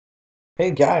Hey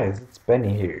guys, it's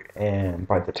Benny here, and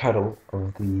by the title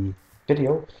of the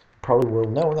video, you probably will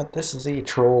know that this is a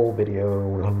troll video.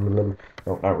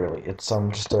 No, not really. It's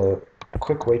just a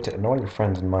quick way to annoy your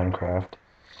friends in Minecraft.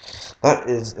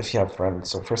 That is, if you have friends.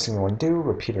 So first thing you want to do,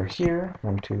 repeater here,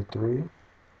 1, 2, 3.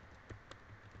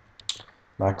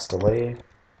 Max delay.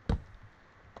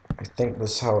 I think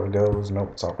this is how it goes.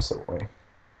 Nope, it's opposite way.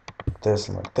 This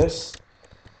and like this.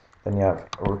 Then you have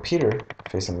a repeater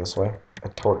facing this way, a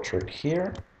torch right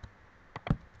here.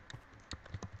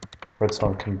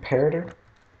 Redstone comparator,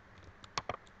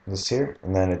 this here,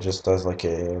 and then it just does like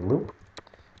a loop.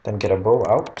 Then get a bow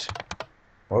out.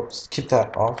 Whoops, keep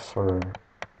that off, or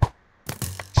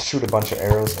shoot a bunch of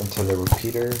arrows into the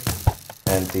repeater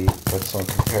and the redstone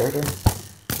comparator.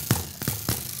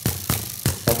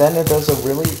 And then it does a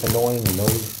really annoying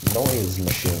noise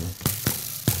machine.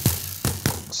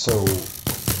 So,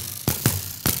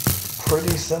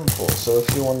 pretty simple. So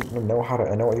if you want to know how to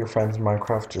annoy your friends in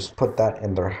Minecraft, just put that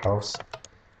in their house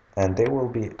and they will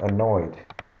be annoyed.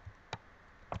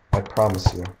 I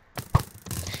promise you.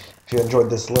 If you enjoyed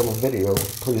this little video,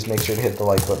 please make sure to hit the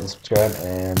like button, subscribe,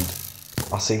 and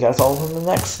I'll see you guys all in the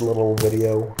next little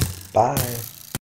video. Bye.